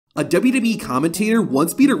A WWE commentator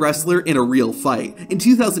once beat a wrestler in a real fight. In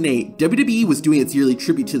 2008, WWE was doing its yearly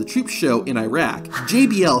tribute to the troops show in Iraq.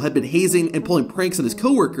 JBL had been hazing and pulling pranks on his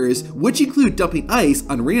coworkers, which included dumping ice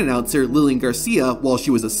on ring announcer Lillian Garcia while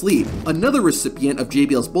she was asleep. Another recipient of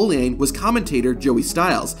JBL's bullying was commentator Joey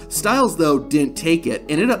Styles. Styles, though, didn't take it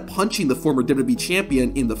and ended up punching the former WWE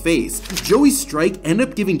champion in the face. Joey's strike ended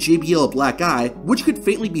up giving JBL a black eye, which could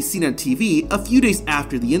faintly be seen on TV a few days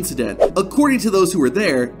after the incident. According to those who were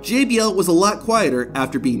there, JBL was a lot quieter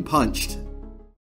after being punched.